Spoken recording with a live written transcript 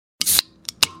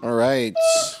All right.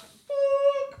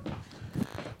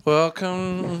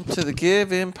 Welcome to the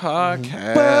Giving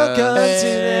Podcast. Welcome to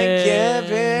the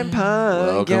Giving Podcast.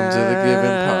 Welcome to the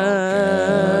Giving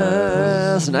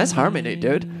Podcast. That's a nice harmony,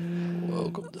 dude.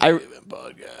 Welcome to the Giving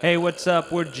Podcast. Hey, what's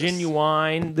up? We're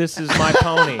Genuine. This is my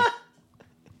pony.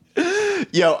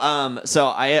 Yo, so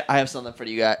I have something for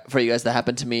you guys that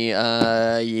happened to me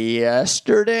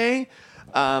yesterday.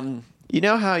 You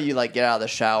know how you like get out of the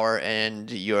shower and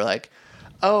you're like,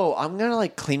 oh, I'm gonna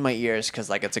like clean my ears because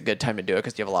like it's a good time to do it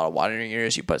because you have a lot of water in your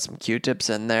ears. You put some Q-tips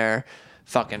in there,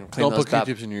 fucking clean Don't those. put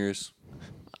Q-tips in your ears.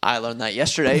 I learned that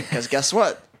yesterday because guess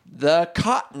what? The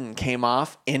cotton came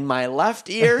off in my left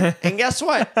ear, and guess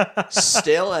what?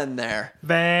 Still in there.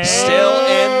 Bang. Still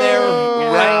in there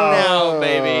right now,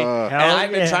 baby. And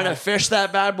I've been yeah. trying to fish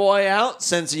that bad boy out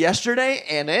since yesterday,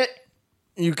 and it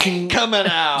You can coming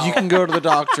out. You can go to the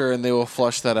doctor and they will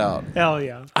flush that out. Hell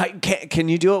yeah. Can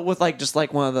you do it with like just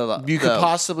like one of the You could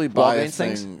possibly buy a Walgreens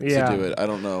thing things? Yeah. to do it. I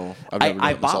don't know. I've never done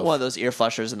I it bought myself. one of those ear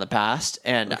flushers in the past,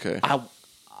 and Okay.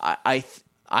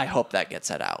 I hope that gets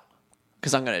it out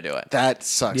because I'm gonna do it. That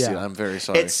sucks, Yeah. dude. I'm very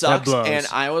sorry. It sucks, blows. and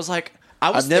I was like, I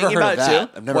was I've never thinking heard about of it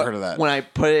that. too. I've never heard of that. When I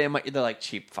put it in my, they're like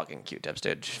cheap fucking Q-tips,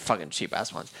 dude, fucking cheap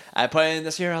ass ones. I put it in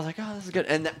this ear. I was like, oh, this is good.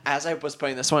 And as I was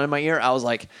putting this one in my ear, I was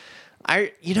like,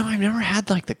 I've never had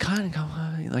like the cotton come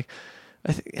on. Like,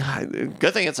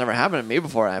 good thing it's never happened to me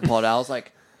before. And I pulled it out. I was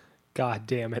like, God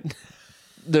damn it.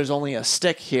 there's only a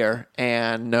stick here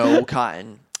and no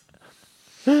cotton.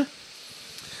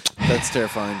 That's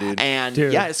terrifying, dude. And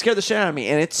Dude. yeah, it scared the shit out of me.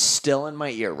 And it's still in my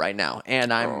ear right now.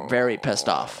 And I'm very pissed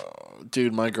off.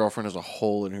 Dude, my girlfriend has a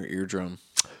hole in her eardrum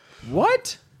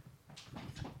What?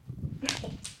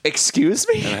 Excuse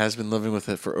me? and has been living with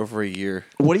it for over a year.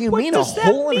 What do you mean? A does that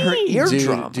hole in her mean?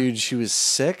 eardrum? Dude, she was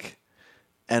sick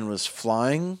and was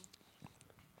flying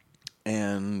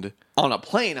and On a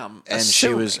plane,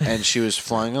 she was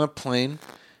flying on a plane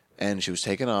and she was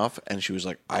taking off and she was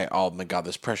like, oh my god,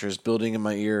 this pressure is building in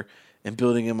my ear and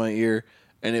building in my ear,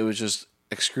 and it was just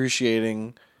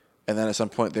excruciating. And then at some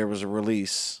point there was a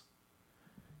release,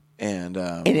 and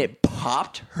it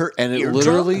popped her and it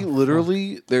eardrum?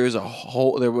 literally there was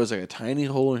like a tiny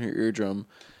hole in her eardrum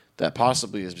that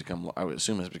possibly has become, I would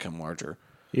assume, has become larger.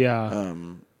 Yeah.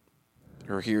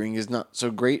 Her hearing is not so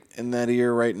great in that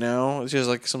ear right now. She has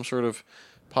like some sort of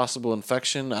possible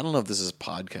infection. I don't know if this is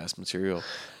podcast material.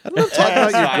 I don't know if talking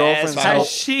about your fine, girlfriend's it's fine. health.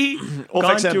 Has she We'll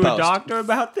gone fix it in to a post. doctor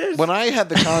about this? When I had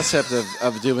the concept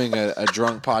of doing a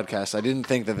drunk podcast, I didn't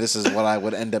think that this is what I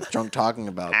would end up drunk talking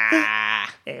about.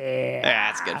 Yeah,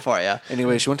 that's good for you.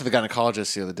 Anyway, she went to the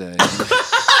gynecologist the other day.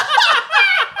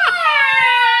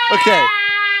 Okay,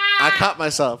 I caught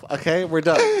myself. Okay, we're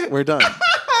done.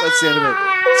 That's the end of it.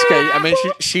 It's okay. I mean,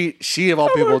 she of all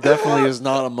people definitely is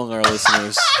not among our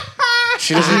listeners.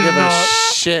 She doesn't give a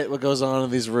shit what goes on in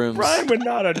these rooms. Brian would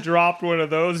not have dropped one of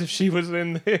those if she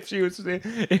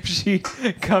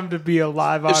come to be a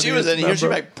live If audience. she was in here, she'd be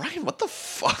member. like, Brian, what the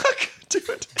fuck?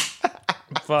 Dude.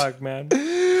 Fuck, man.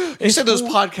 You said those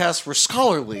podcasts were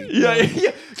scholarly. Yeah. I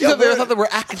thought they were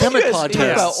academic You guys speak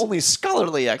podcasts. about only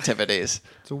scholarly activities.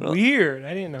 It's weird.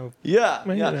 I didn't know. Yeah.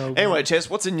 I know. Anyway, Chase,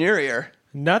 what's in your ear?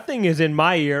 Nothing is in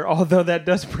my ear, although that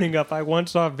does bring up. I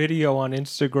once saw a video on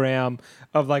Instagram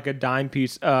of like a dime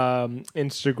piece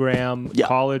Instagram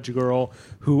college girl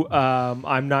who,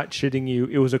 I'm not shitting you,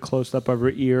 it was a close up of her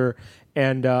ear,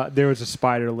 and there was a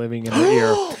spider living in her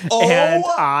ear. And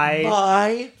I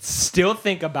My still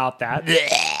think about that.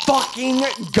 fucking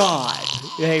God.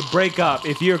 Hey, break up.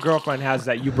 If your girlfriend has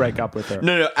that, you break up with her.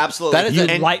 No, absolutely. That is You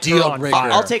a light her deal on breaker.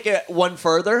 fire. I'll take it one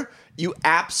further. You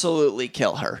absolutely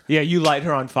kill her. Yeah, you light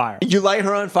her on fire. You light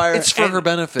her on fire. It's for and her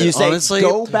benefit. You say, Honestly,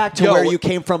 go back to where you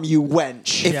came from, you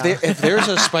wench. If there's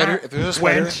a spider, if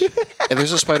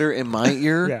there's a spider in my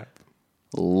ear, Yeah.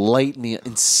 light me,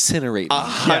 incinerate me,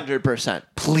 100%.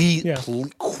 please, Yeah.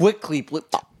 quickly.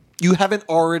 You haven't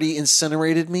already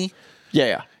incinerated me.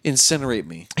 Yeah. Incinerate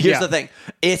me. Here's Yeah. the thing.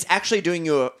 It's actually doing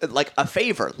you a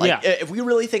favor. Like, Yeah. if we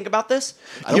really think about this,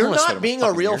 don't you're wanna spit not in being my a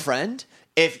fucking real ear. friend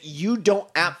if you don't,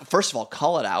 first of all,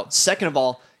 call it out. Second of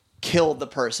all, kill the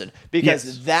person. Because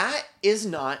Yes. that is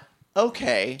not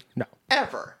okay. No.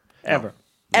 Ever. Ever.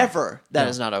 Ever. That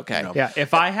is not okay. No. Yeah,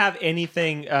 if I have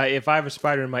anything, if I have a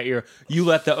spider in my ear, you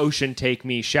let the ocean take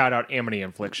me. Shout out Amity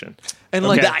Infliction. And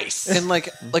like, Nice. and like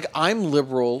I'm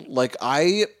liberal. Like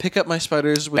I pick up my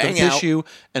spiders with Bang a out. tissue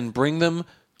and bring them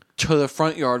to the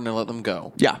front yard and I let them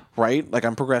go. Yeah. Right? Like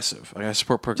I'm progressive. Like I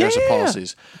support progressive Yeah.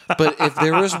 policies. But if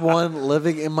there was one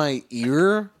living in my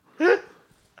ear,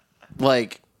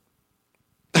 like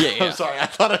Yeah. I'm sorry. I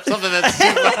thought of something that is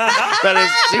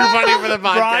too funny for the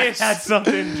podcast. Brian had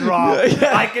something drop.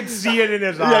 I could see it in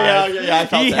his eyes. Yeah. I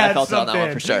felt He it. had I felt it on that one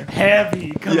something for sure.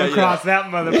 heavy come across that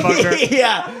motherfucker.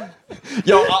 Yeah.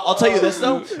 Yo, I'll tell you this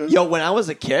though. Yo, when I was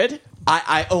a kid,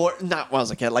 or not when I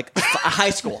was a kid, like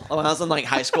high school. When I was in like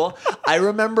high school, I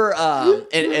remember.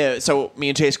 So me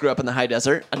and Chase grew up in the high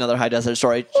desert. Another high desert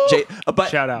story. But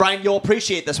Shout out. Brian, you'll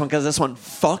appreciate this one because this one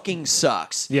fucking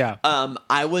sucks. Yeah.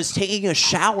 I was taking a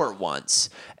shower once,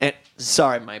 and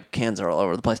sorry, my cans are all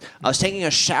over the place. I was taking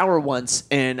a shower once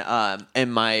in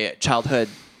my childhood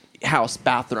house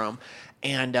bathroom,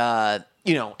 and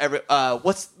you know,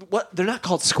 they're not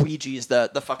called squeegees,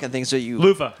 the fucking things that you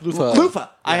loofah.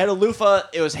 I had a loofah.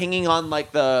 It was hanging on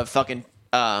like the fucking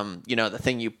the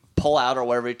thing you pull out or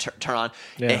whatever you turn on.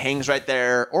 Yeah. It hangs right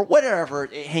there or whatever.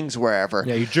 It hangs wherever.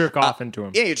 Yeah, you jerk off into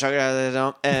him. Yeah, you chuck it out of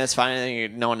there, and it's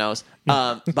fine. No one knows.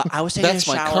 But I was taking That's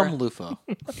a shower. my cum loofah.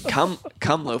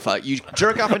 Cum loofah. You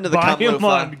jerk off into the Buy cum him loofah.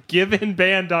 on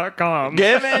givenband.com.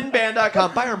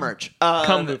 Givenband.com. Buy our merch.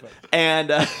 Cum loofah.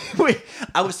 And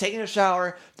I was taking a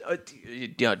shower,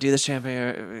 do the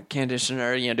shampoo,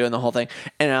 conditioner, doing the whole thing.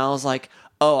 And I was like,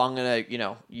 oh, I'm going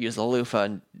to, use the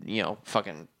loofah and,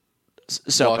 fucking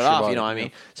soap Wash it your off. body, You know what I yeah.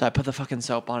 mean? So I put the fucking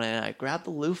soap on it and I grabbed the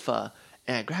loofah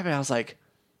and I grabbed it and I was like,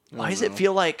 why does it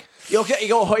feel like... Okay,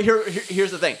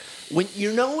 here's the thing. When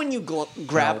you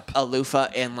grab a loofah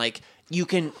and like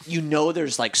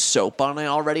there's like soap on it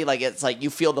already, like it's like you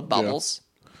feel the bubbles.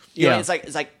 You know, it's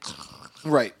like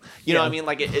Right. you know what I mean?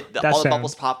 Like all the sound.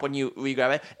 bubbles pop when you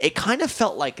grab it. It kind of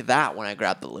felt like that when I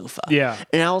grabbed the loofah. Yeah.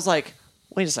 And I was like,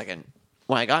 wait a second.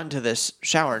 When I got into this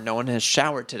shower, no one has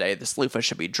showered today. This loofah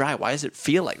should be dry. Why does it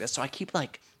feel like this? So I keep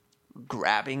like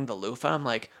grabbing the loofah. I'm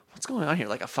like, what's going on here?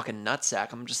 Like a fucking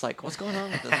nutsack. I'm just like, what's going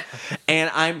on with this?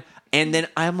 and then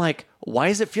I'm like, why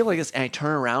does it feel like this? And I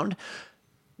turn around.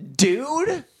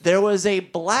 Dude, there was a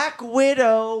black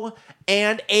widow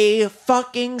and a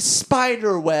fucking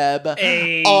spider web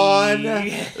on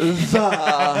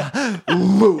the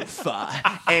loofah.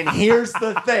 And here's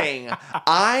the thing.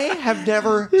 I have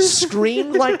never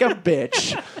screamed like a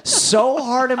bitch so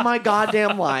hard in my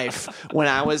goddamn life when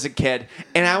I was a kid.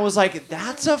 And I was like,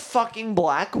 that's a fucking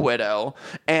black widow.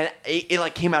 And it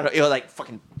like came out, it was like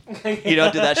fucking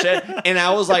did that shit. And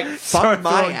I was like, fuck Start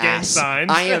my throwing gang ass.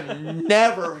 signs. I am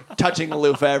never touching a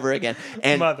loofah ever again.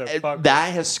 And Motherfucker.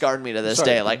 that has scarred me to this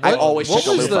day. Like, I always What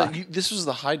took a was loofah. this was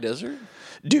the high desert?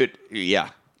 Dude, yeah.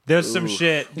 There's some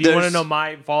shit. Do you want to There's- know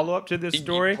my follow-up to this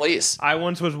story? Please. I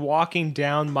once was walking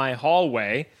down my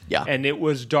hallway, Yeah. and it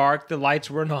was dark. The lights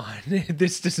weren't on.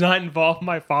 This does not involve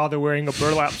my father wearing a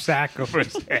burlap sack over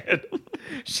his head.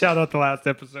 Shout out the last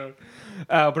episode.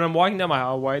 But I'm walking down my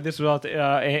hallway. This was out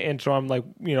and so I'm like,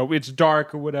 it's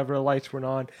dark or whatever. The lights weren't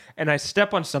on, and I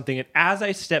step on something. And as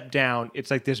I step down, it's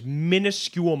like this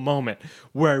minuscule moment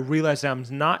where I realize I'm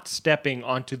not stepping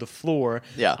onto the floor.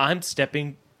 Yeah. I'm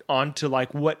stepping onto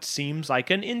like what seems like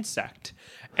an insect.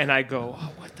 And I go,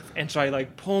 oh, what the... And so I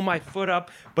like pull my foot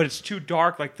up, but it's too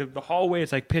dark. Like the hallway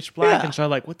is like pitch black. Yeah. And so I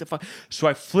like, what the fuck? So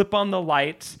I flip on the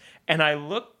lights and I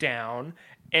look down,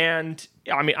 and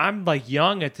I mean, I'm like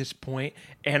young at this point,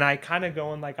 and I kind of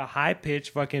go in like a high pitch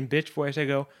fucking bitch voice. I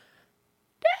go,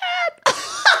 Dad!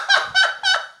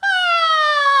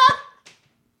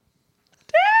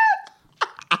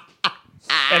 Dad!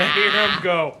 And I hear him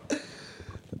go,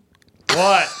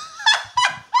 what?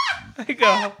 I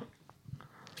go,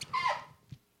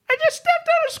 I just stepped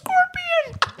on a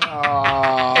scorpion.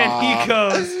 And he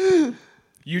goes,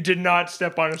 you did not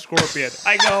step on a scorpion.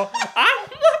 I go, I'm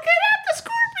looking at the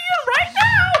scorpion right now.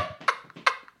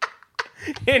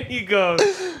 And he goes,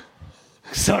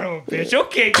 son of a bitch.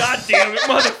 Okay, goddamn it,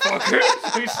 motherfucker.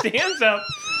 So he stands up,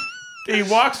 he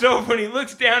walks over and he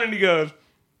looks down and he goes,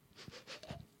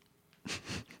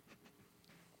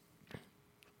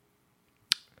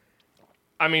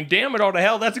 I mean, damn it all to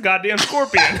hell, that's a goddamn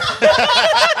scorpion.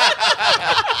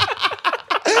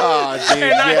 Oh, dude,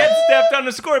 And I had stepped on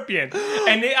a scorpion.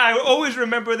 And I always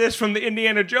remember this from the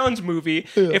Indiana Jones movie.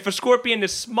 If a scorpion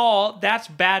is small, that's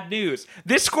bad news.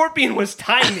 This scorpion was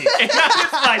tiny. And I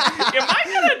was like, am I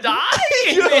going to die?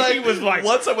 And he was like,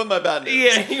 what's up with my bad news?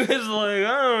 yeah, he was like,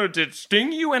 oh, did it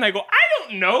sting you? And I go, I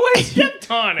don't know. I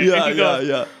stepped on it. And he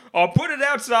goes, I'll put it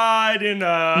outside and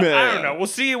I don't know. We'll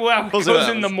see how it see what goes in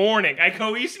the happens. morning. I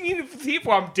go, you mean if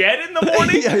I'm dead in the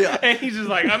morning? Yeah. And he's just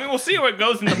like, I mean, we'll see how it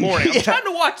goes in the morning. I'm trying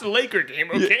to watch the Laker game,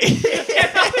 okay?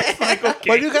 And I was like, okay.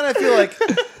 But I do kind of feel like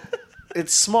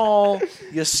it's small.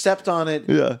 You stepped on it.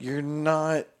 Yeah. You're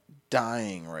not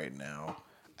dying right now.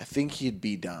 I think you'd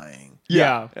be dying.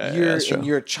 yeah. You're that's true. and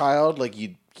you're a child. Like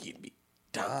you'd be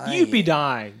dying. You'd be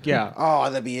dying. Yeah. Oh,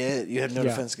 that'd be it. You have no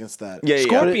defense against that. Yeah, yeah.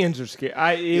 Scorpions are scary.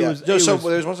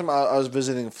 There's one time I was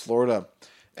visiting Florida,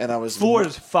 and I was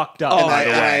Florida's fucked up.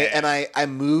 and I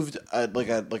moved like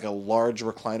a large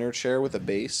recliner chair with a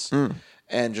base,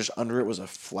 and just under it was a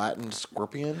flattened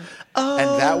scorpion,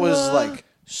 and that was like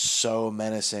so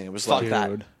menacing. It was Fuck like,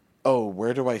 that. oh,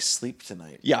 where do I sleep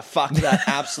tonight? Yeah, fuck that.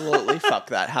 Absolutely fuck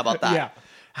that. How about that? Yeah.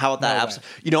 How about that? No way.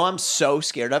 You know, I'm so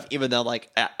scared of, even though like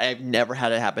I've never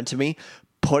had it happen to me,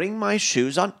 putting my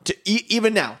shoes on,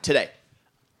 even now, today.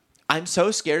 I'm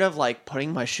so scared of like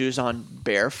putting my shoes on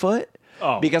barefoot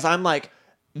because I'm like,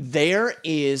 there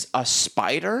is a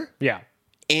spider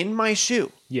in my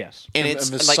shoe. Yes. And And it's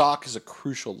the like sock is a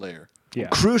crucial layer. Yeah.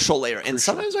 crucial layer. And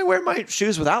sometimes I wear my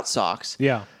shoes without socks.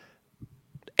 Yeah.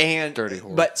 And Dirty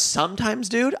whore. but sometimes,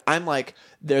 dude, I'm like,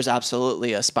 there's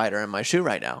absolutely a spider in my shoe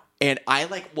right now. And I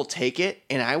like will take it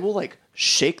and I will like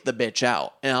shake the bitch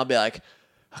out. And I'll be like,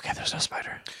 okay, there's no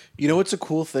spider. You know what's a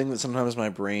cool thing that sometimes my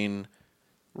brain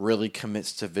really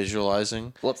commits to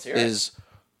visualizing? Let's hear it. Is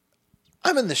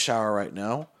I'm in the shower right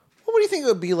now. What do you think it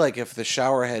would be like if the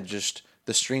shower had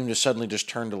the stream just suddenly just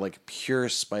turned to like pure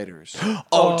spiders?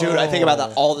 Oh, dude, I think about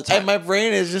that all the time. And my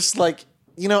brain is just like,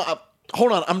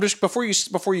 hold on. I'm just before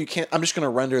you can't. I'm just gonna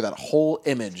render that whole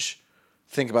image.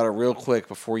 Think about it real quick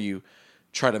before you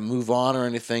try to move on or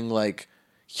anything. Like,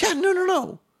 yeah,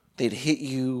 no. They'd hit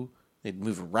you. They'd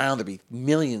move around. There'd be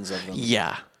millions of them.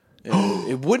 Yeah.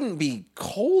 It wouldn't be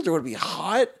cold or it would be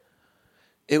hot.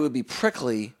 It would be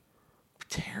prickly,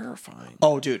 terrifying.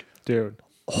 Oh, dude.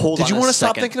 Hold on. Did you want to stop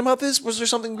second. thinking about this? Was there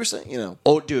something you were saying?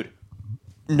 Oh, dude.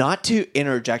 Not to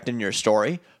interject in your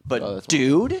story, but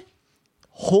dude,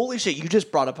 holy shit, you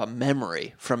just brought up a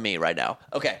memory from me right now.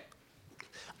 Okay.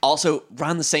 Also,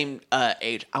 around the same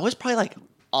age, I was probably like,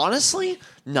 honestly,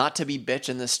 not to be bitch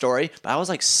in this story, but I was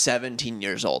like 17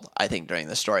 years old, I think, during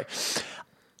this story.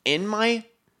 In my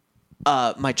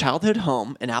childhood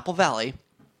home in Apple Valley,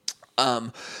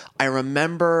 I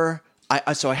remember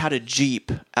I had a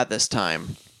Jeep at this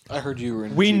time. I heard you were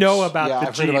in. We Jeeps. know about Yeah, the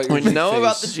I've heard Jeep. about your We Jeep know phase.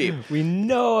 about the Jeep. We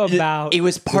know about It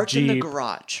was parked in the Jeep.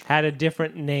 garage. Had a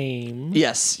different name.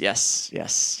 Yes.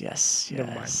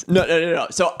 No.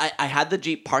 So I had the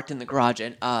Jeep parked in the garage,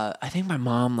 and I think my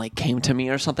mom like came to me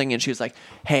or something, and she was like,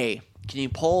 "Hey, can you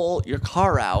pull your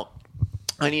car out?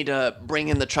 I need to bring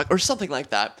in the truck or something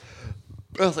like that."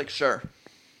 I was like, "Sure."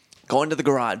 Go into the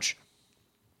garage,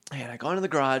 and I go into the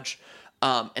garage,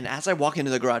 and as I walk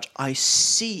into the garage, I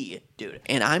see, dude,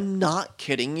 and I'm not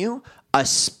kidding you, a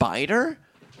spider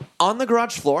on the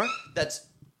garage floor that's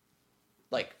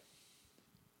like,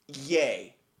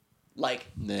 yay. Like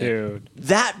Dude.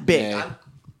 that big. Yeah. I'm,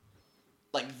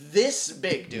 like this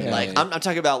big, dude. Yeah, like yeah. I'm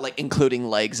talking about like including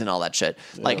legs and all that shit.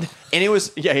 Like, and it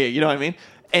was you know what I mean?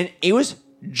 And it was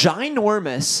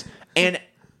ginormous, and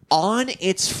on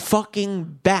its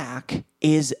fucking back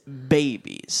is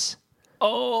babies.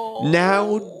 Oh.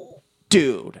 Now,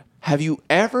 dude, have you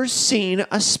ever seen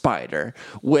a spider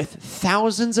with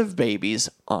thousands of babies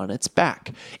on its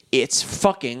back? It's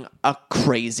fucking a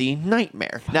crazy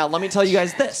nightmare. Now, let me tell you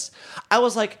guys this. I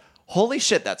was like, holy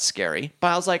shit, that's scary. But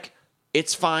I was like,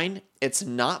 it's fine. It's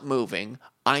not moving.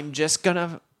 I'm just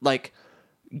gonna like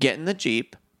get in the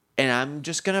Jeep and I'm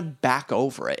just gonna back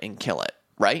over it and kill it,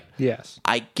 right? Yes.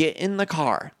 I get in the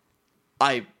car.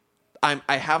 I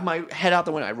have my head out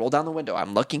the window. I roll down the window.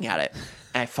 I'm looking at it.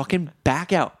 And I fucking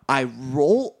back out. I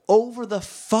roll over the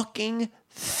fucking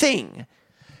thing.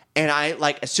 And I,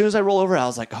 like, as soon as I roll over, I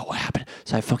was like, oh, what happened?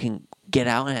 So I fucking get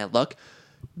out and I look.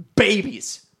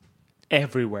 Babies.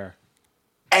 Everywhere.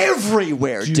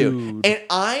 Everywhere, dude. Dude. And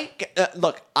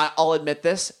I'll admit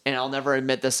this, and I'll never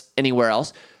admit this anywhere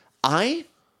else. I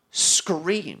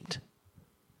screamed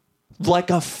like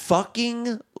a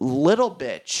fucking little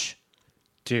bitch.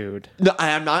 Dude. No,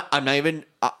 I'm not even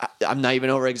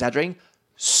over exaggerating.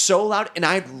 So loud, and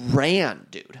I ran,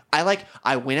 dude.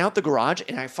 I went out the garage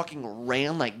and I fucking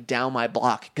ran like down my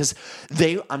block because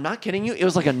I'm not kidding you. It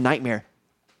was like a nightmare.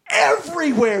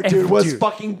 Everywhere, dude, was Dude.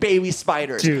 fucking baby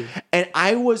spiders. Dude. And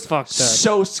I was Fuck that.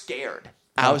 so scared.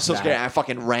 I was so that. scared. I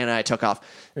fucking ran and I took off.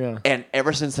 Yeah. And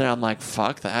ever since then, I'm like,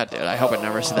 fuck that, dude. I hope I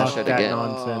never see that Fuck shit that again.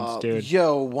 nonsense, dude.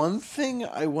 Yo, one thing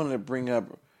I want to bring up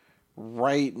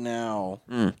right now,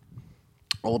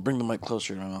 I'll bring the mic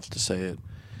closer to my mouth to say it,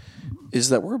 is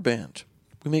that we're a band.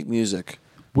 We make music.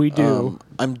 We do.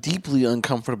 I'm deeply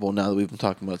uncomfortable now that we've been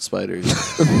talking about spiders,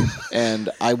 and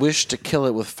I wish to kill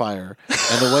it with fire.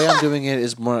 And the way I'm doing it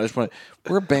is more.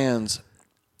 We're bands.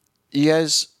 You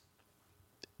guys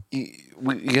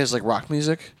like rock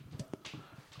music?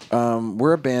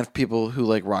 We're a band of people who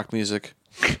like rock music.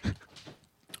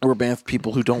 We're Banff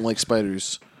people who don't like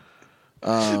spiders.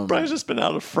 Brian's just been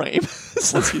out of frame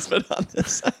since he's been on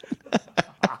this.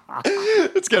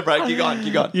 It's good, Brian. Keep going.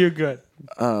 You're good.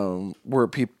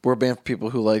 We're Banff people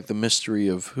who like the mystery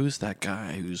of who's that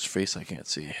guy whose face I can't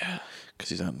see because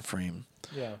he's not in frame.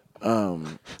 Yeah.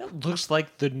 That looks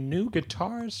like the new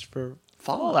guitars for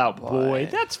Fallout Boy.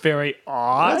 That's very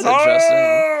odd. That's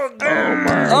interesting.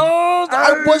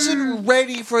 I wasn't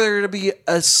ready for there to be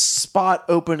a spot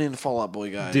open in Fallout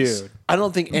Boy, guys. Dude. I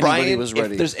don't think anybody Brian, was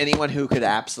ready. if there's anyone who could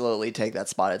absolutely take that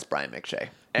spot, it's Brian McShay.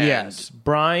 And Yes,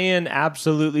 Brian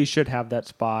absolutely should have that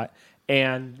spot.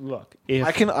 And look, if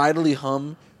I can idly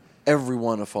hum every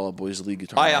one of Fallout Boy's lead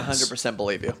guitar. I lines. 100%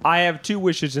 believe you. I have two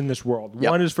wishes in this world. Yep.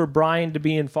 One is for Brian to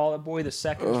be in Fallout Boy. The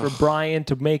second is for Brian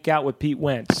to make out with Pete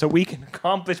Wentz. So we can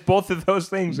accomplish both of those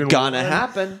things in Gonna one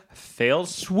happen. fail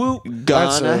swoop.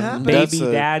 Gonna happen. Baby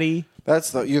daddy.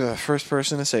 You're the first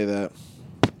person to say that.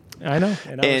 I know.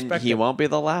 And I And respect he it. won't be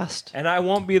the last. And I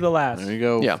won't be the last. There you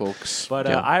go, Yeah. folks. But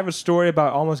Yeah. I have a story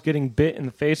about almost getting bit in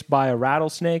the face by a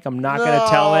rattlesnake. I'm not going to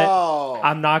tell it.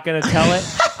 I'm not going to tell it.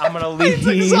 I'm going to leave.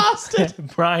 exhausted.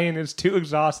 Brian is too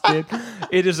exhausted.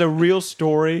 It is a real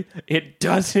story. It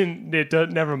doesn't.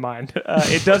 Never mind.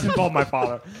 It does involve my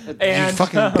father. Did And you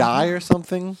fucking die or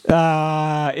something?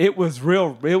 it was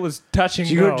real. It was touching.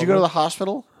 Did you go to the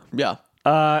hospital? Yeah.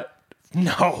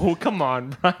 No, come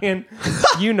on, Brian.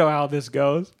 You know how this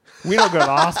goes. We don't go to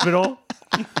the hospital.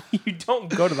 You don't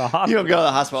go to the hospital. You don't go to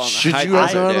the hospital on the Should high you have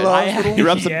tide, gone to dude. the hospital? You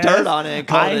rub some dirt on it and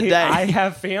call it a day. I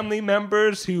have family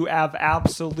members who have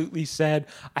absolutely said,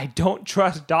 I don't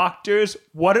trust doctors.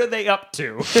 What are they up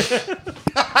to?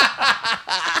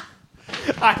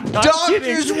 I'm not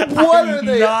Doctors, kidding. what I'm are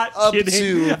they not up kidding.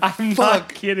 to? I'm not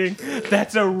Fuck. kidding.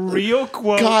 That's a real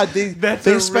quote. God, That's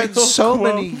they a spent real so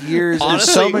quote. many years and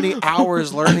Honestly- so many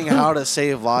hours learning how to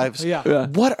save lives. Yeah.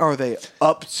 What are they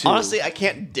up to? Honestly, I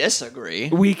can't disagree.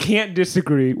 We can't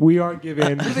disagree. We are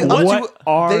given. They What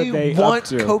are they want up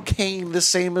to? cocaine the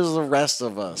same as the rest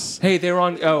of us. Hey, they're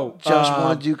on. Oh, Just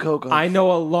want to do coke. I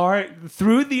know a large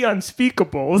through the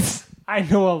unspeakables. I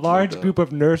know a large group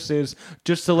of nurses.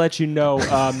 Just to let you know,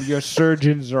 your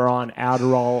surgeons are on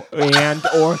Adderall and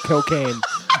or cocaine,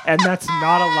 and that's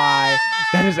not a lie.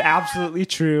 That is absolutely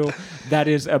true. That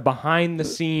is a behind the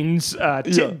scenes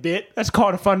tidbit. That's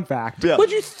called a fun fact. Yeah. What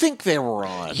do you think they were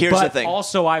on? Here's But the thing.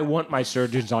 also, I want my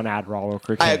surgeons on Adderall or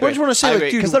cocaine. I agree. What do you wanna say, I like,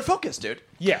 agree, dude, because they're focused, dude.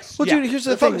 Yes. Well, yeah. dude, here's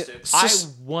the They're thing. focused,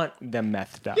 dude. I want them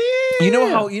methed up. You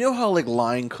know how like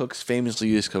line cooks famously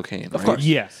use cocaine, right? course.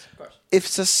 Yes. If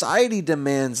society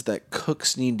demands that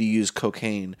cooks need to use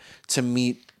cocaine to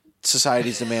meet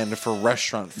society's demand for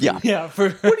restaurant food, Yeah. Yeah. For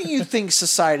what do you think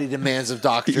society demands of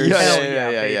doctors?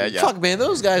 baby. Fuck, man,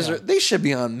 those guys they should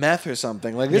be on meth or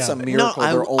something. Like it's Yeah. a miracle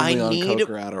they're only on need, coke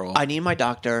or Adderall. I need my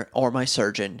doctor or my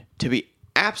surgeon to be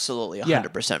absolutely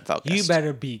 100% focused. You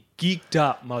better be geeked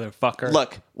up, motherfucker.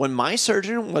 Look, when my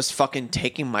surgeon was fucking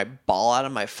taking my ball out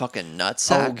of my fucking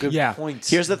nutsack, Oh, good Yeah. point.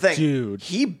 here's the thing. Dude.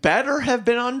 He better have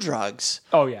been on drugs.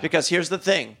 Oh, yeah. Because here's the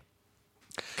thing.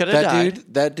 Could have died.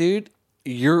 that dude,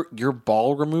 your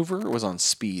ball remover was on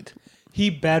speed. He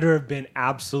better have been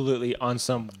absolutely on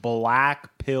some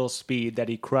black pill speed that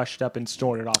he crushed up and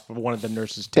snorted off of one of the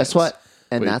nurses' tits. Guess what?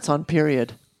 And Wait. that's on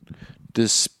period.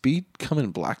 Does speed come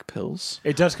in black pills?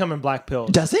 It does come in black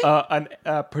pills. Does it?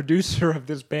 A producer of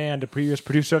this band, a previous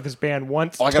producer of this band,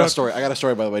 once Oh, I got took, a story. I got a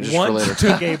story by the way, just for once later.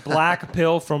 took a black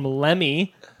pill from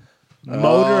Lemmy,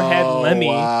 Motorhead Lemmy,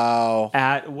 Wow.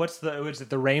 at was it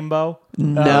the Rainbow?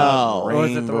 No. or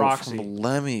was it the Rainbow Roxy? from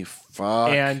Lemmy. Fuck.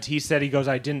 And he said, he goes,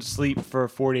 I didn't sleep for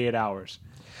 48 hours.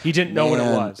 He didn't know what it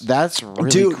Man, was. That's really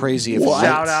Dude, crazy. If what?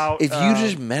 Shout out, If you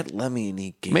just met Lemmy and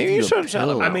he gave Maybe you you a should have shouted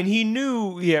pill. him I out. mean, he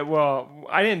knew. Yeah, well,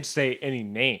 I didn't say any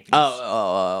names.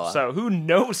 Oh. So who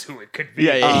knows who it could be?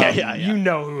 Yeah. You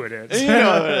know who it is. You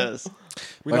know what it is.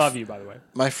 We love you, by the way.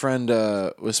 My friend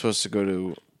was supposed to go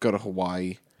to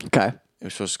Hawaii. Okay. He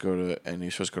was supposed to go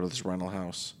to this rental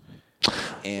house.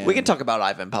 And We can talk about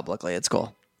Ivan publicly. It's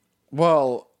cool.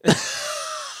 Well,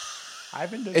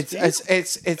 Ivan does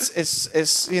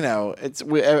it's you know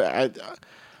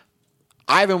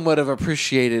Ivan would have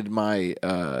appreciated my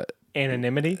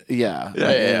anonymity. yeah.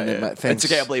 It's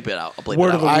okay. I'll bleep it out.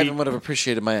 Word of the Ivan would have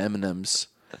appreciated my M&Ms.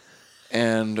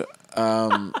 And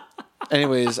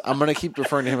anyways, I'm gonna keep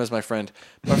referring to him as my friend.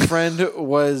 My friend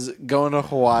was going to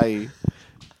Hawaii,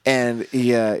 and he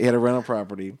had a rental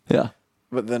property. Yeah.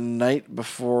 But the night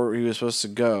before he was supposed to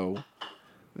go,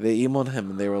 they emailed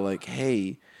him and they were like,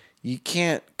 "Hey, you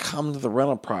can't come to the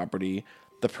rental property.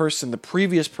 The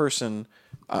previous person,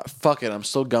 fuck it, I'm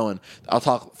still going. I'll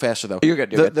talk faster though. You're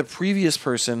good. The previous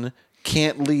person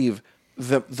can't leave.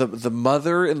 the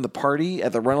mother in the party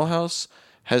at the rental house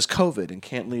has COVID and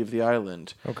can't leave the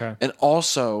island. Okay. And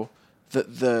also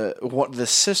the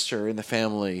sister in the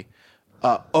family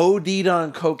OD'd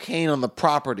on cocaine on the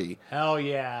property. Hell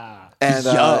yeah. And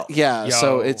Yo.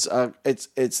 so it's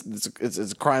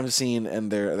a crime scene,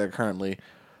 and they're currently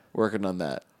working on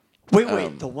that. Wait,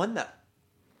 the one that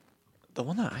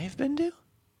I have been to.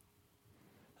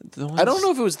 I don't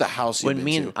know if it was the house. When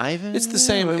me and Ivan. It's the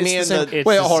same. When It's me the and same. It's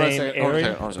Wait, the hold on a same second. Hold on a area?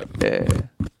 second. Hold on a second.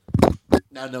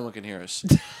 Now no one can hear us.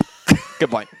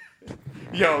 Good point.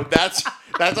 Yo, that's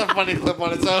a funny clip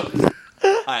on its own.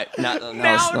 All right, now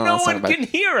No one can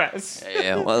hear us.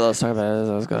 Yeah, well, let's talk about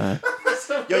it. Let's go ahead.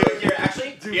 Yo, here,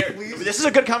 actually, this is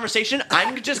a good conversation.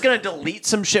 I'm just gonna delete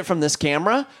some shit from this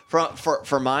camera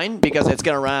for mine because it's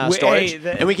gonna run out of storage,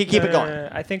 and we can keep it going.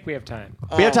 I think we have time.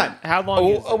 We have time. How long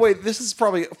is Oh wait, this is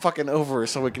probably fucking over,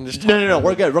 so we can just. No,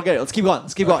 we're good. Let's keep going.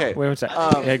 Okay. Wait, what's that?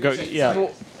 Yeah, go. Yeah.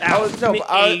 Well,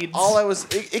 AIDS.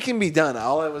 It can be done.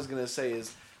 All I was gonna say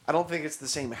is, I don't think it's the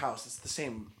same house. It's the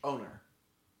same owner.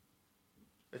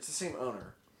 It's the same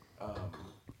owner.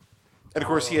 And of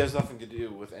course, he has nothing to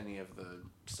do with any of the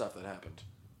stuff that happened.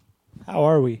 How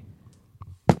are we?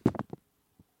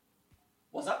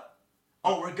 What's up?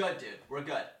 Oh, we're good, dude. We're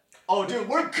good. Oh, dude,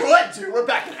 we're good, dude. We're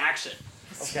back in action.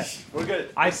 Okay. We're good.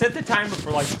 I set the timer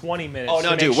for like 20 minutes. Oh no, to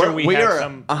make dude, sure we have are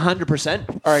some... 100%.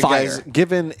 All right, fire. guys.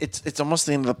 Given it's almost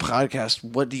the end of the podcast,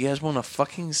 what do you guys want to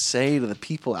fucking say to the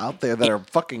people out there that are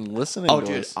fucking listening? Oh, to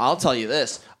dude, us? I'll tell you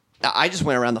this. I just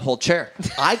went around the whole chair.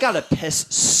 I got to piss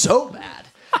so bad.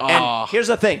 And here's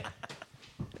the thing.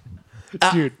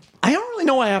 Dude. I don't really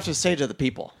know what I have to say to the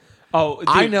people. Oh, dude.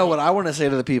 I know what I want to say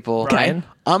to the people. Brian?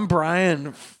 I'm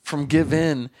Brian from Give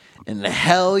In, and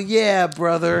hell yeah,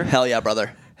 brother. Hell yeah,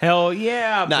 brother. Hell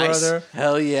yeah, Nice. brother.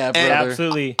 Hell yeah, And- brother.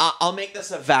 Absolutely. I'll make this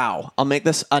a vow. I'll make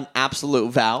this an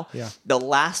absolute vow. Yeah. The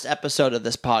last episode of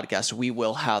this podcast, we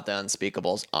will have the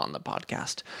Unspeakables on the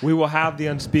podcast. We will have the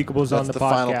Unspeakables on That's the the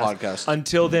podcast. final podcast.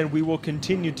 Until then, we will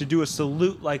continue to do a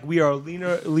salute like we are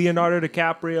Leonardo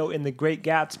DiCaprio in The Great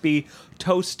Gatsby,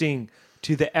 toasting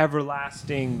to the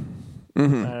everlasting, I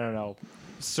don't know,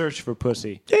 search for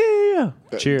pussy. Yeah.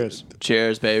 Cheers.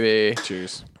 Cheers, baby.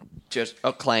 Cheers. Cheers.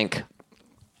 Oh, clank.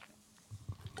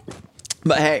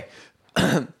 But hey,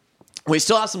 we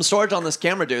still have some storage on this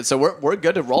camera, dude. So we're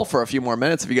good to roll for a few more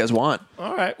minutes if you guys want.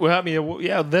 All right. Well, I mean,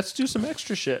 yeah, let's do some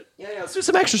extra shit. Yeah, let's do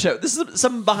some extra shit. This is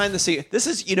some behind the scene. This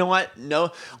is, you know what?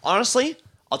 No, honestly,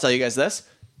 I'll tell you guys this.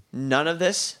 None of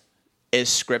this is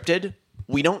scripted.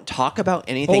 We don't talk about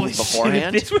anything Holy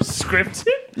beforehand. Shit, this was scripted?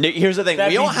 No, here's the thing.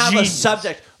 That'd We don't be have a genius.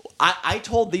 subject. I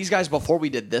told these guys before we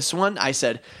did this one, I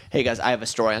said, hey guys, I have a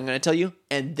story I'm going to tell you,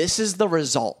 and this is the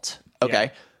result. Okay? Yeah.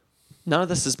 None of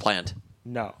this is planned.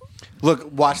 No. Look,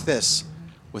 watch this.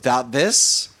 Without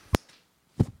this,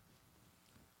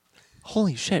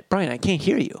 Holy shit, Brian, I can't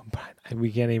hear you.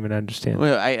 We can't even understand.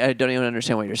 Wait, I don't even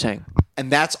understand what you're saying.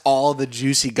 and that's all the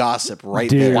juicy gossip right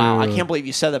Dude. there. Wow, I can't believe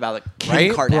you said that about Kim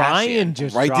Right? Kardashian. Brian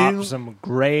just Right, dropped dude? some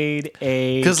grade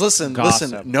A. Because listen,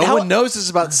 gossip. no How- one knows this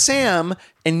about Sam,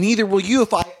 and neither will you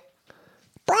if I.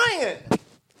 Brian!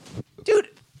 Dude,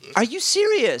 are you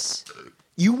serious?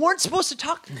 You weren't supposed to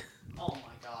talk. Oh my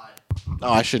god.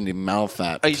 Oh, I shouldn't even mouth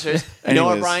that. Are you serious? You know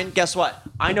what, Anyways. Brian? Guess what?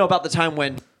 I know about the time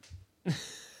when.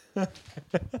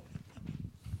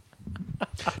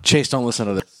 Chase, don't listen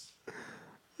to this.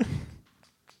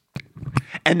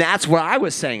 And that's what I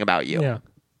was saying about you. Yeah.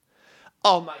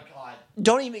 Oh my god.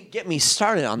 Don't even get me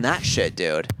started on that shit,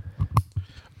 dude.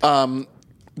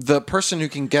 The person who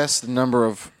can guess the number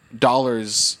of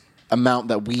dollars amount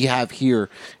that we have here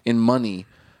in money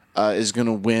is going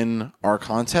to win our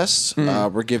contest.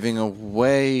 We're giving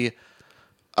away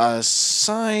a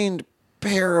signed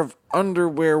pair of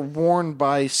underwear worn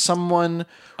by someone.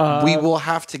 We will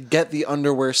have to get the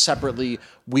underwear separately.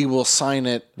 We will sign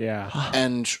it. Yeah.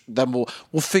 And then we'll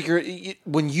figure it.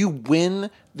 When you win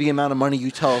the amount of money,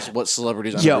 you tell us what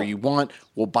celebrities underwear you want.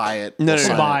 We'll buy it. No, we'll no,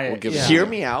 sign no. Buy it, We'll give yeah. it. Hear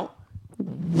me out.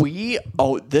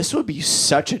 This would be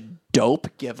such a dope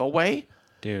giveaway.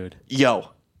 Dude. Yo,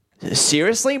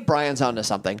 seriously, Brian's onto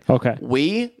something. Okay.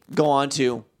 We go on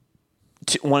to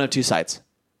one of two sites,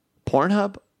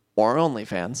 Pornhub or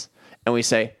OnlyFans, and we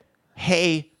say,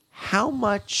 hey, how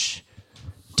much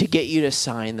to get you to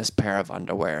sign this pair of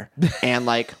underwear and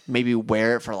like maybe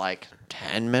wear it for like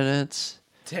 10 minutes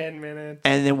 10 minutes.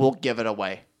 and then we'll give it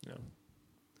away.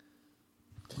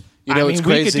 You know, it's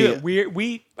crazy. We could do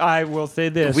it. I will say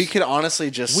this. We could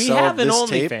honestly just We sell have an this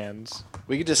tape. OnlyFans.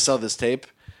 We could just sell this tape,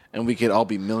 and we could all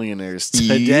be millionaires You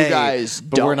today. guys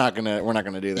but we're don't- not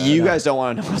gonna do that. You guys don't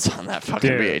want to know what's on that fucking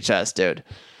Dude. VHS, dude.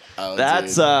 Oh,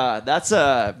 That's dude. that's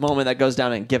a moment that goes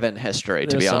down in given history.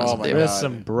 To be honest with you. There's God.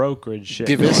 some brokerage shit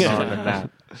Give going us- on in that.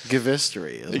 Give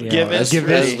history.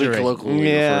 Givehistory.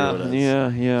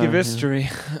 Yeah. Give history.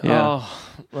 Yeah. Oh,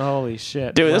 holy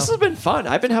shit. Dude, Well, this has been fun.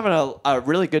 I've been having a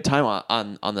really good time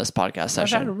on this podcast I've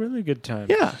session. had a really good time.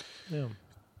 Yeah. Yeah.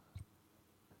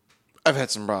 I've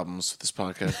had some problems with this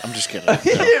podcast. I'm just kidding.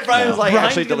 Brian was like, Brian's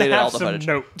actually gonna deleted have all the some footage.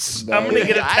 notes. I'm gonna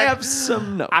get a I text. have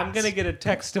some notes. I'm gonna get a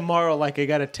text tomorrow, like I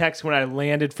got a text when I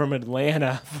landed from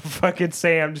Atlanta. Fucking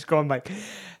Sam, just going like,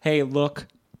 "Hey, look,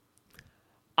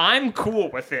 I'm cool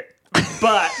with it,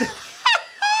 but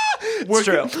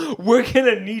we're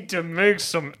gonna need to make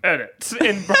some edits."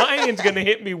 And Brian's gonna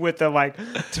hit me with the like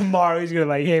tomorrow. He's gonna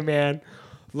like, "Hey, man,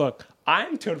 look,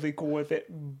 I'm totally cool with it,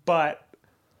 but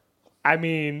I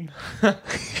mean."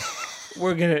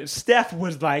 Steph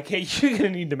was like, "Hey, you're gonna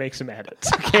need to make some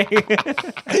edits, okay?"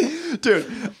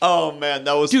 Dude, oh man,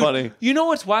 that was funny. You know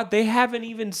what's wild? We haven't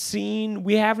even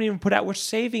put out, we're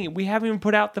saving it. We haven't even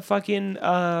put out the fucking,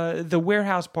 the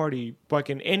warehouse party,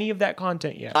 fucking any of that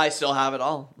content yet. I still have it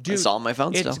all. Dude, it's all on my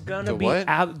phone It's still. gonna The be what?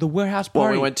 out, the warehouse When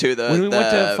party. we went to when we went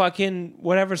to fucking,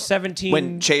 whatever, 17.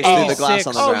 When Chase threw the glass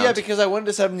on the Oh ground. yeah, because I went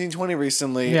to 1720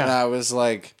 recently, Yeah. and I was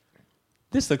like,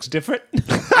 This looks different.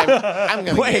 I'm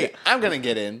gonna Wait. get it. I'm gonna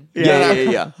get in.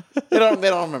 Yeah. They don't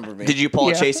remember me. Did you pull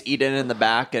Yeah. a Chase Eden in the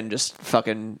back and just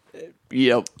fucking,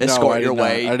 No, escort I did your not.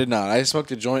 way? I did not. I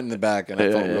smoked a joint in the back, and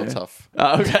I felt real tough.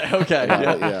 Okay.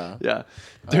 Yeah.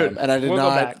 Dude, And I did we'll go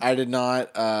back. not. I did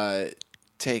not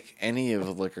take any of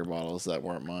the liquor bottles that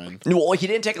weren't mine. well, he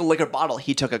didn't take a liquor bottle.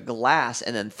 He took a glass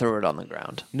and then threw it on the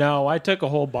ground. No, I took a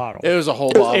whole bottle. It was a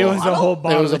whole bottle. It was a whole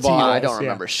bottle. It was a of bottle. Tito's, I don't yeah.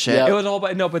 remember shit. Yeah. It was all,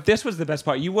 but no, but this was the best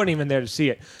part. You weren't even there to see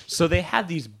it. So they had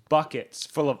these buckets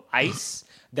full of ice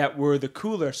that were the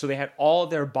cooler. So they had all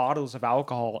their bottles of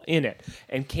alcohol in it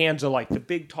and cans of like the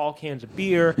big tall cans of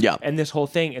beer Yeah. and this whole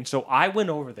thing. And so I went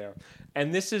over there,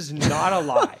 and this is not a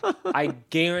lie. I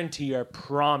guarantee you, I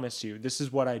promise you, this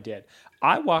is what I did.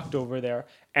 I walked over there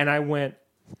and I went,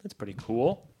 "That's pretty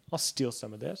cool. I'll steal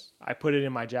some of this." I put it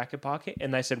in my jacket pocket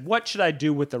and I said, "What should I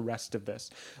do with the rest of this?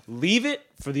 Leave it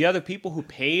for the other people who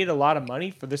paid a lot of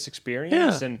money for this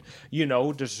experience Yeah.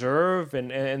 and, deserve,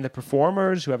 and the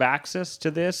performers who have access to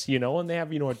this, and they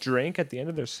have, a drink at the end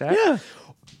of their set. Yeah.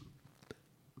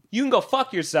 You can go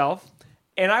fuck yourself."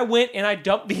 And I went and I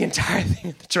dumped the entire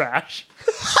thing in the trash.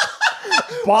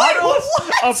 Bottles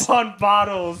upon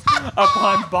bottles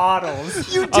upon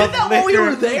bottles. You did that while we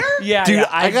were there? Yeah, Dude,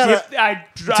 yeah.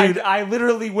 Dude. I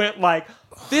literally went like,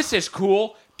 "This is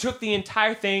cool." Took the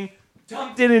entire thing,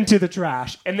 dumped it into the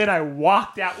trash, and then I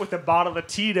walked out with a bottle of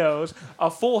Tito's, a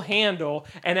full handle.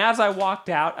 And as I walked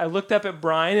out, I looked up at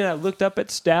Brian and I looked up at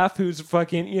Steph, who's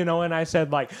fucking, and I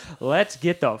said like, "Let's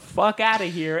get the fuck out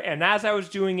of here." And as I was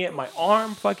doing it, my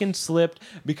arm fucking slipped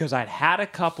because I'd had a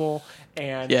couple.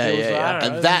 And Yeah, it was, yeah, yeah. I don't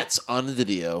know, And that's on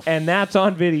video. and that's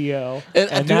on video. And,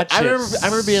 And dude, that I shit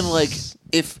remember being like,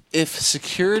 if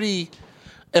security,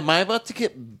 am I about to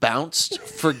get bounced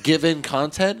for giving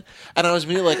content? And I was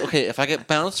being like, okay, if I get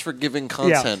bounced for giving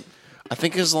content, I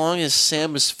think as long as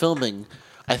Sam is filming,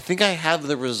 I think I have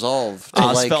the resolve to I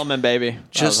was like. filming, baby. I was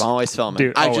just- always filming.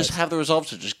 Dude. I Always. just have the resolve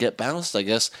to just get bounced. I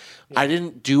guess I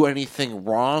didn't do anything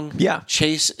wrong. Yeah.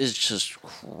 Chase is just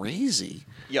crazy.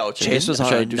 Yo, Chase was on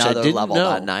Which I another didn't level know.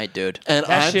 that night, dude. And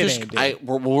That I'm shit just, ain't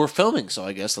we're filming, so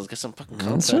I guess let's get some fucking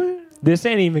content. This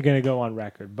ain't even gonna go on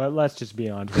record, but let's just be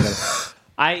honest.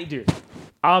 I'll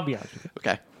be honest with you.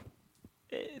 Okay.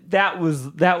 That was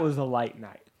a light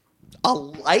night. A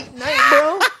light night,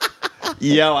 bro?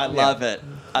 Yo, I love it.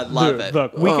 I love Dude, it.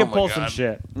 look, we Oh can my pull some God.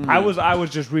 shit. I was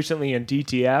just recently in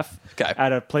DTF Okay.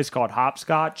 at a place called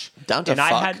Hopscotch. Down to and I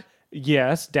fuck? had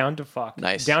yes, down to fuck.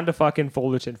 Nice. Down to fucking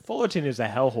Fullerton. Fullerton is a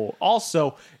hellhole.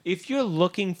 Also, if you're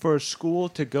looking for a school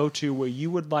to go to where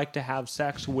you would like to have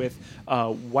sex with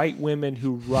white women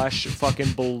who rush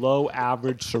fucking below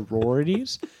average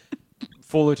sororities,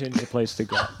 Fullerton's the place to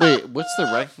go. Wait, what's the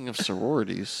ranking of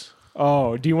sororities?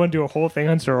 Oh, do you want to do a whole thing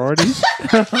on sororities?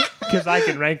 Because I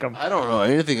can rank them. I don't know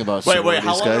anything about Wait, sororities,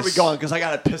 how long guys. are we going? Because I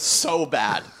got to piss so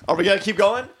bad. Are we going to keep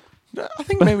going? I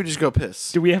think maybe just go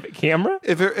piss. Do we have a camera?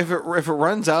 If it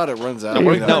runs out, it runs out.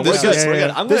 No, You know, No, we're this good. is- We're good.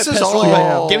 I'm going This to is piss all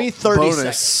really quick. Give me 30 bonus.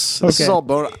 seconds. This is Okay. all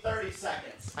bonus. 30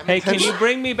 seconds. Hey, can you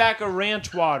bring me back a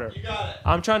ranch water? You got it.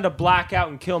 I'm trying to black out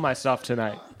and kill myself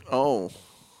tonight. Oh,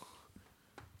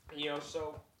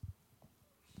 So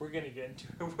we're gonna get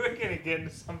into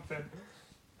something.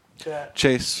 That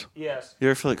Chase, yes, you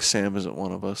ever feel like Sam isn't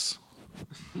one of us?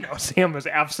 no, Sam was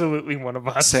absolutely one of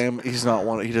us. Sam, he's not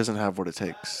one. He doesn't have what it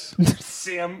takes.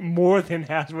 Sam more than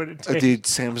has what it takes. Dude,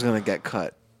 Sam's gonna get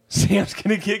cut. Sam's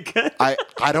gonna get good. I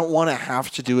don't want to have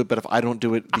to do it, but if I don't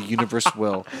do it, the universe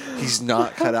will. He's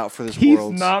not cut out for this He's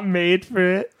world. not made for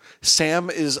it. Sam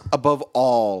is above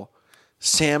all.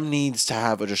 Sam needs to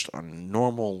have just a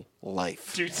normal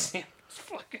life. Dude, Sam's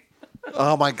fucking...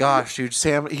 Oh my gosh, dude.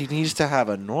 Sam, he needs to have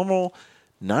a normal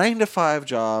 9-to-5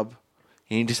 job.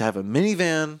 He needs to have a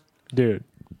minivan. Dude,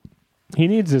 he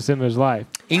needs this in his life.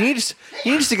 He needs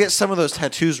to get some of those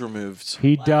tattoos removed.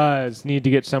 He does need to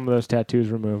get some of those tattoos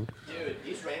removed. Dude,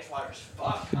 these range waters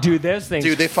fuck. Dude, those things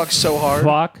Dude, they fuck so hard.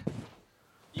 fuck.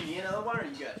 You need another one or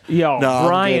you good? Yo, No, I'm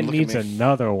Brian good. Look at needs me.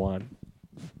 another one.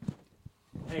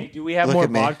 Hey, do we have Look more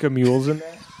at me. vodka mules in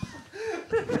there?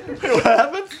 What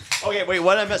happened? Okay, wait,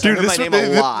 what did I miss? I Dude, heard my name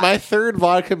a lot. my third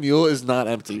vodka mule is not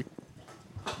empty.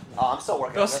 Oh, I'm still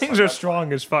working on Those this things one. are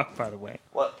strong as fuck, by the way.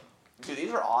 What? Dude,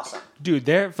 these are awesome. Dude,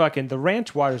 they're fucking... The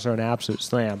ranch waters are an absolute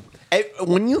slam.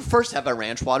 When you first have a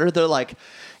ranch water, you're like,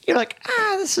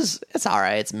 it's all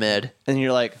right, it's mid. And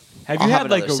you're like, Have I'll you had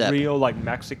like another a sip. real like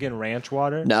Mexican ranch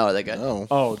water? No, are they good? Oh.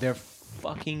 Oh, they're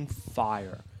fucking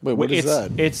fire. Wait, what is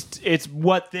that? It's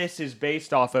what this is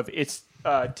based off of. It's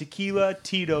tequila,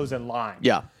 Tito's, and lime.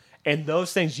 Yeah. And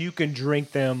those things, you can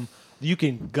drink them. You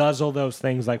can guzzle those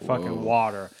things like fucking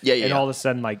water. Yeah, And yeah. all of a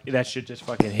sudden, like that shit just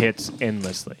fucking hits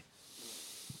endlessly.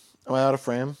 Am I out of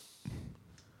frame?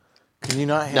 Can you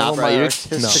not Nah, handle bro, my you're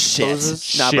artistic shit.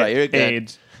 poses? Nah, bro, you're good.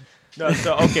 AIDS. No,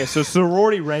 so okay, so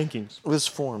sorority rankings. This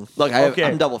form. Look, Okay.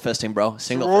 I'm double fisting, bro.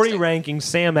 Single Sorority fisting. rankings.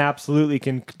 Sam absolutely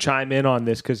can chime in on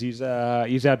this because he's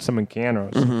had some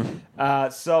encounteers.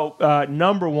 So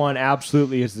number one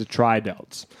absolutely is the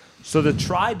tri-delts. So the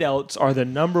tri-delts are the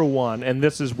number one, and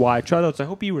this is why tri-delts. I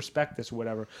hope you respect this or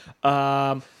whatever.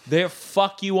 They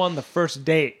fuck you on the first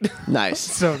date. Nice.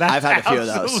 So that's I've had a few of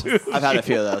those. absolutely- I've had a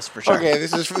few of those for sure. Okay,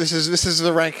 this is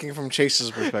the ranking from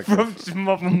Chase's perspective.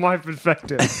 from my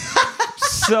perspective.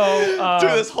 So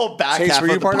Dude, this whole back Chase, half were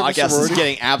you of the part of a podcast is sorority?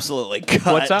 getting absolutely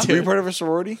cut. What's up? Were you dude. part of a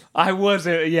sorority? I was,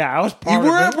 I was You part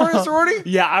were of it. part of a sorority?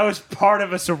 Yeah, I was part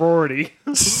of a sorority.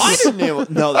 I didn't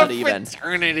know that even.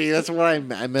 Fraternity. That's what I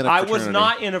meant. I was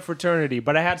not in a fraternity,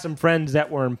 but I had some friends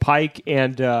that were in Pike,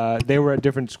 and they were at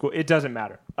different schools. It doesn't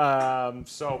matter.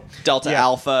 So Delta yeah.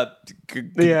 Alpha,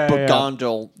 Yeah.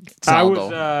 Gondol, I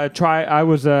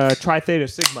was Saldo. Tri Theta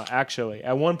Sigma actually.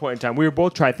 At one point in time, we were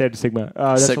both Tri Theta Sigma.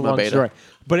 That's Sigma a long Beta. story.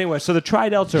 But anyway, so the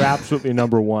tri-delts are absolutely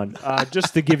number one.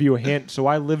 Just to give you a hint, so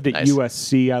I lived at Nice.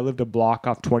 USC. I lived a block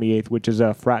off 28th, which is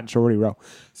a frat and sorority row.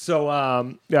 So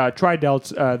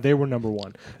tri-delts, they were number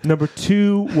one. Number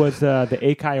two was the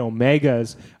Akai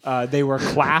Omegas. They were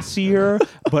classier,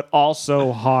 but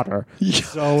also hotter.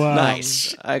 So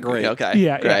Nice. I agree. Great. Okay.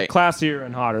 yeah, Great. classier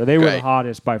and hotter. They were the Great.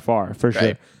 hottest by far, for sure.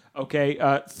 Great. Okay,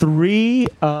 three.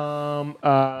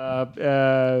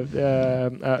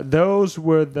 Those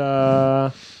were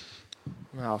the.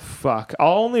 Oh fuck!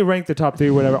 I'll only rank the top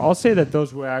three. Whatever. I'll say that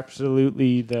those were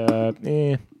absolutely the.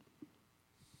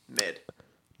 Mid.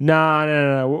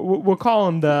 No. We'll call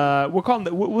them the.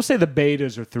 We'll say the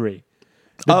betas are three.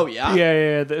 Oh yeah.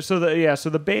 Yeah. So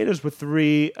the betas were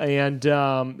three, and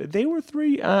they were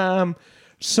three.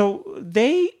 So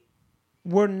they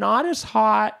were not as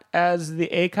hot as the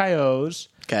AKOs.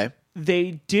 Okay.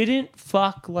 They didn't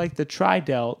fuck like the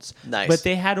tri-delts. Nice. But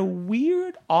they had a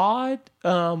weird, odd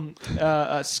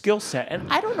skill set. And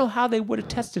I don't know how they would have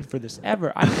tested for this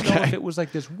ever. I don't know if it was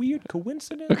like this weird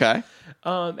coincidence Okay.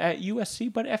 at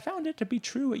USC, but I found it to be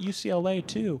true at UCLA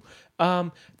too.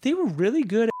 They were really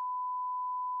good at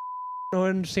I don't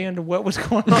understand what was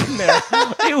going on there.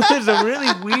 It was a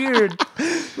really weird,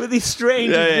 really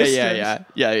strange existence.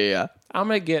 Yeah. I'm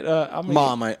gonna get.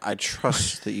 Mom, I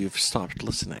trust that you've stopped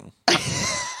listening.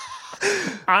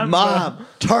 Mom,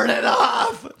 turn it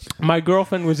off. My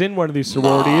girlfriend was in one of these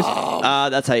sororities.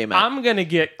 That's how you meant. I'm gonna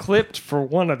get clipped for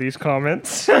one of these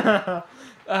comments.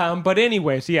 But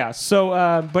anyways, yeah. So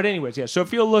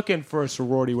if you're looking for a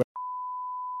sorority,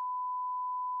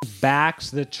 backs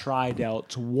the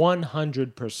tri-delts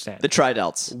 100%. The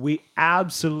tri-delts. We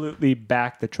absolutely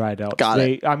back the tri-delts. Got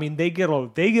it. I mean, they get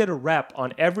a rep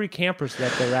on every campus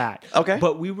that they're at. Okay.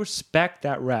 But we respect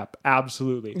that rep,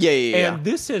 absolutely. Yeah. And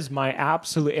this is my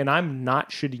absolute, and I'm not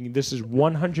shitting you, this is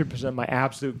 100% my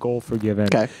absolute goal for Given.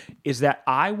 Okay. Is that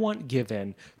I want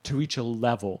Given to reach a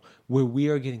level where we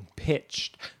are getting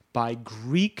pitched by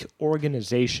Greek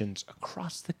organizations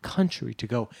across the country to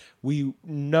go, we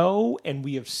know and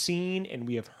we have seen and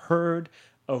we have heard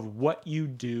of what you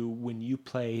do when you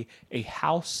play a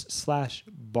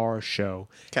house/bar show.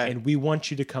 Okay. And we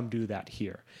want you to come do that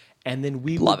here. And then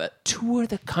we Love will it. tour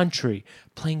the country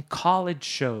playing college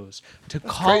shows to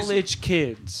college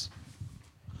kids.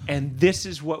 And this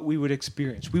is what we would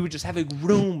experience. We would just have a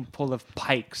room full of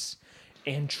pikes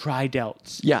and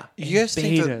tridelts. Yeah. You guys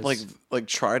think that betas. like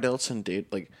tridelts and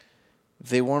date like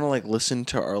they want to like listen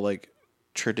to our like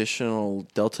traditional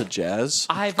Delta jazz?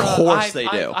 Of course they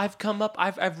do. I've come up.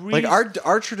 I've really Like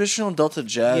our traditional Delta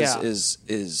jazz Yeah.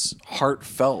 is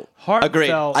heartfelt.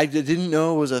 heartfelt. I didn't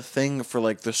know it was a thing for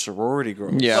like the sorority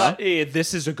girls. Yeah. But,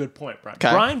 this is a good point, Brian.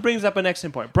 'Kay. Brian brings up an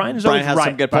excellent point. Brian is Brian always has right,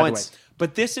 some good by the points. way.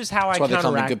 But this is how I why they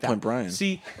call me counteract Good that. Point Brian.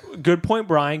 See, good point,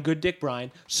 Brian. Good dick,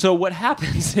 Brian. So what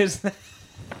happens is that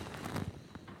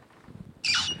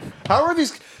How are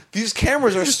these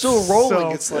cameras are still rolling? So-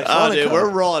 It's like Oh, dude, Hanukkah. we're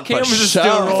rolling for Cameras are show. still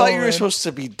I thought you were rolling. supposed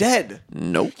to be dead.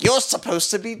 Nope. You're supposed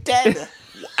to be dead.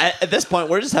 At this point,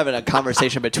 we're just having a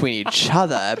conversation between each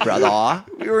other, brother.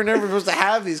 We were never supposed to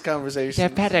have these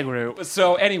conversations. pedigree.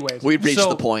 So, anyways, We've reached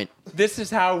the point. This is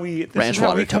how we Ranch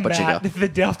water, Topo combat Chico. the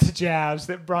Delta jazz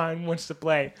that Brian wants to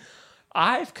play.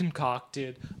 I've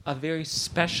concocted a very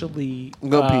specially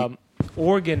Go Pete.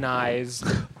 organized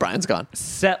Brian's gone.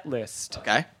 set list.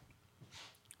 Okay.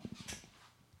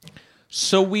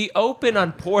 So we open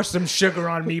on "Pour Some Sugar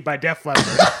on Me" by Def Leppard.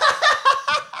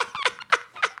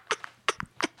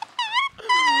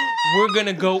 We're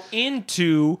gonna go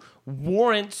into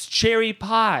Warrant's Cherry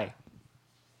Pie.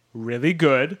 Really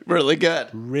good. Really good.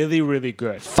 Really, really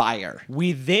good. Fire.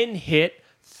 We then hit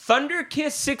Thunder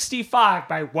Kiss 65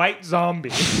 by White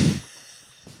Zombie.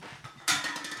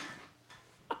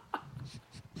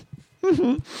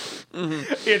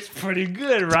 It's pretty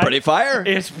good, right? Pretty fire.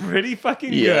 It's pretty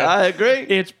fucking good. Yeah, I agree.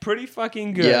 It's pretty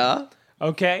fucking good. Yeah.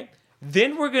 Okay.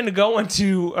 Then we're gonna go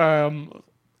into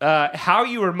How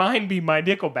You Remind Me, My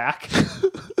Nickelback.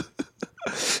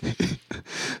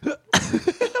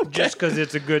 Just because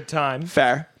it's a good time.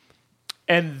 Fair.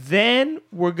 And then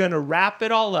we're gonna wrap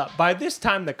it all up. By this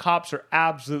time, the cops are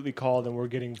absolutely called, and we're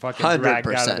getting fucking dragged out of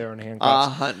 100%. there in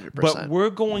handcuffs. 100%. But we're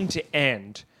going to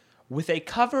end with a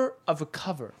cover of a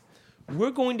cover.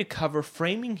 We're going to cover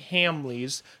Framing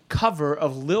Hamley's cover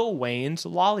of Lil Wayne's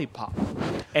 "Lollipop."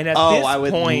 And at this I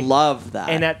would point, love that.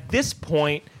 And at this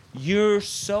point, you're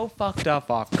so fucked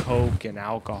up off coke and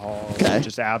alcohol. Okay.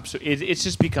 Just it's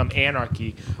just become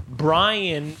anarchy.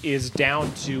 Brian is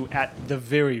down to, at the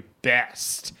very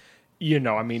best,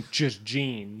 just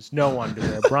jeans, no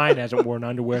underwear. Brian hasn't worn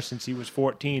underwear since he was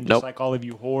 14, just Nope. like all of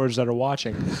you whores that are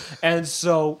watching. And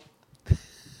so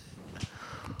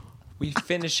we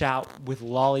finish out with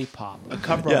 "Lollipop," a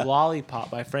cover of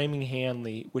 "Lollipop" by Framing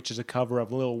Hanley, which is a cover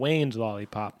of Lil Wayne's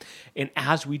 "Lollipop." And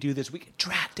as we do this, we get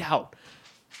dragged out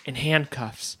in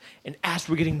handcuffs. And as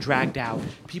we're getting dragged out,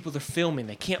 people are filming.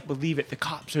 They can't believe it. The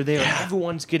cops are there.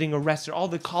 Everyone's getting arrested. All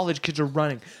the college kids are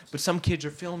running, but some kids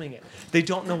are filming it. They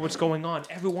don't know what's going on.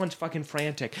 Everyone's fucking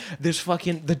frantic. There's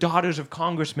fucking the daughters of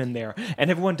congressmen there,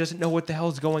 and everyone doesn't know what the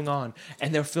hell's going on.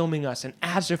 And they're filming us. And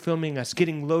as they're filming us,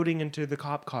 loading into the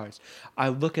cop cars, I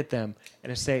look at them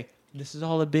and I say, "This is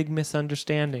all a big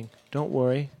misunderstanding. Don't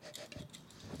worry.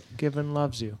 Given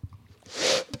loves you."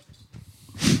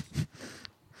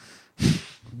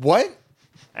 What?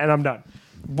 And I'm done.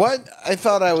 What? I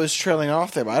thought I was trailing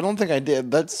off there, but I don't think I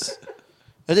did. That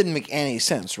didn't make any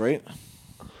sense, right?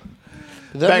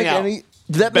 Did that Bang make out. any?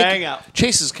 Did that Bang make out.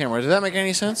 Chase's camera? Did that make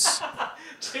any sense? I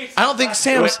don't think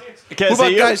Sam's. Okay, What so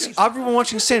about you- guys? Everyone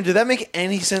watching Sam. Did that make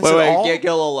any sense Wait, at wait, all? get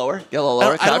a little lower. Get a little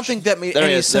lower. I don't Couch. think that made there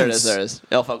any it is, There it sense. is. There it is.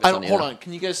 It'll focus on you. Hold now. on.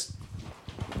 Can you guys?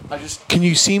 Can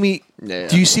you see me? Yeah, yeah.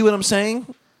 Do you see what I'm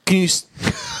saying? Can you?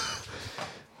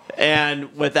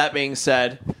 And with that being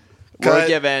said, Go we're ahead.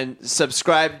 given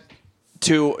subscribe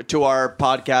to our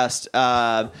podcast.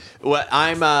 What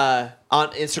I'm on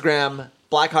Instagram,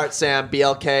 Blackheart Sam,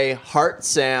 BLK Heart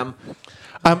Sam.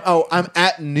 I'm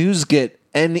at Newsgit.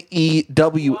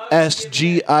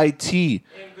 NEWSGIT.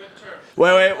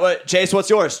 Wait. Chase, what's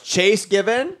yours? Chase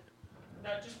Given? No,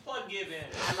 just plug Give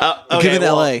in. Given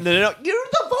LA. No. You're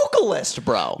the vocalist,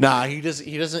 bro. Nah, he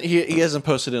hasn't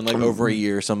posted in like over a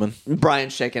year or something.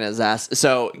 Brian's shaking his ass.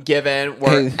 So Given,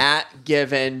 we're Hey. at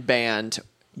Given Band.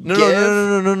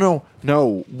 No.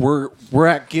 We're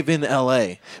at Given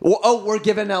LA. Oh, we're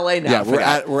Given LA now. Yeah, I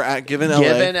forgot. we're at Given LA.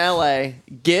 Given LA.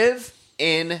 Give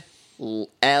in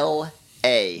LA.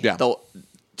 Yeah. The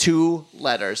 2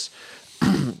 letters.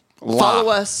 Follow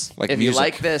us Like if you music.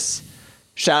 like this.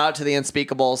 Shout out to the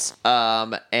Unspeakables.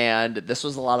 And this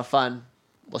was a lot of fun.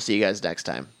 We'll see you guys next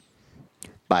time.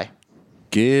 Bye.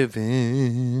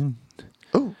 Given.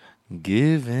 Ooh.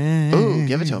 Given. Ooh,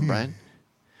 give it to him, Brian.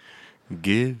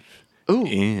 Give. Ooh.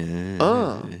 In.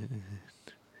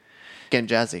 Getting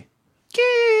jazzy.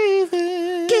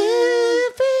 Given.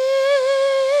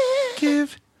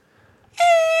 Give.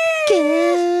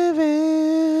 Given.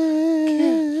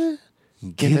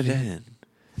 David.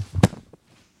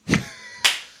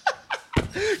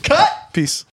 Cut. Peace.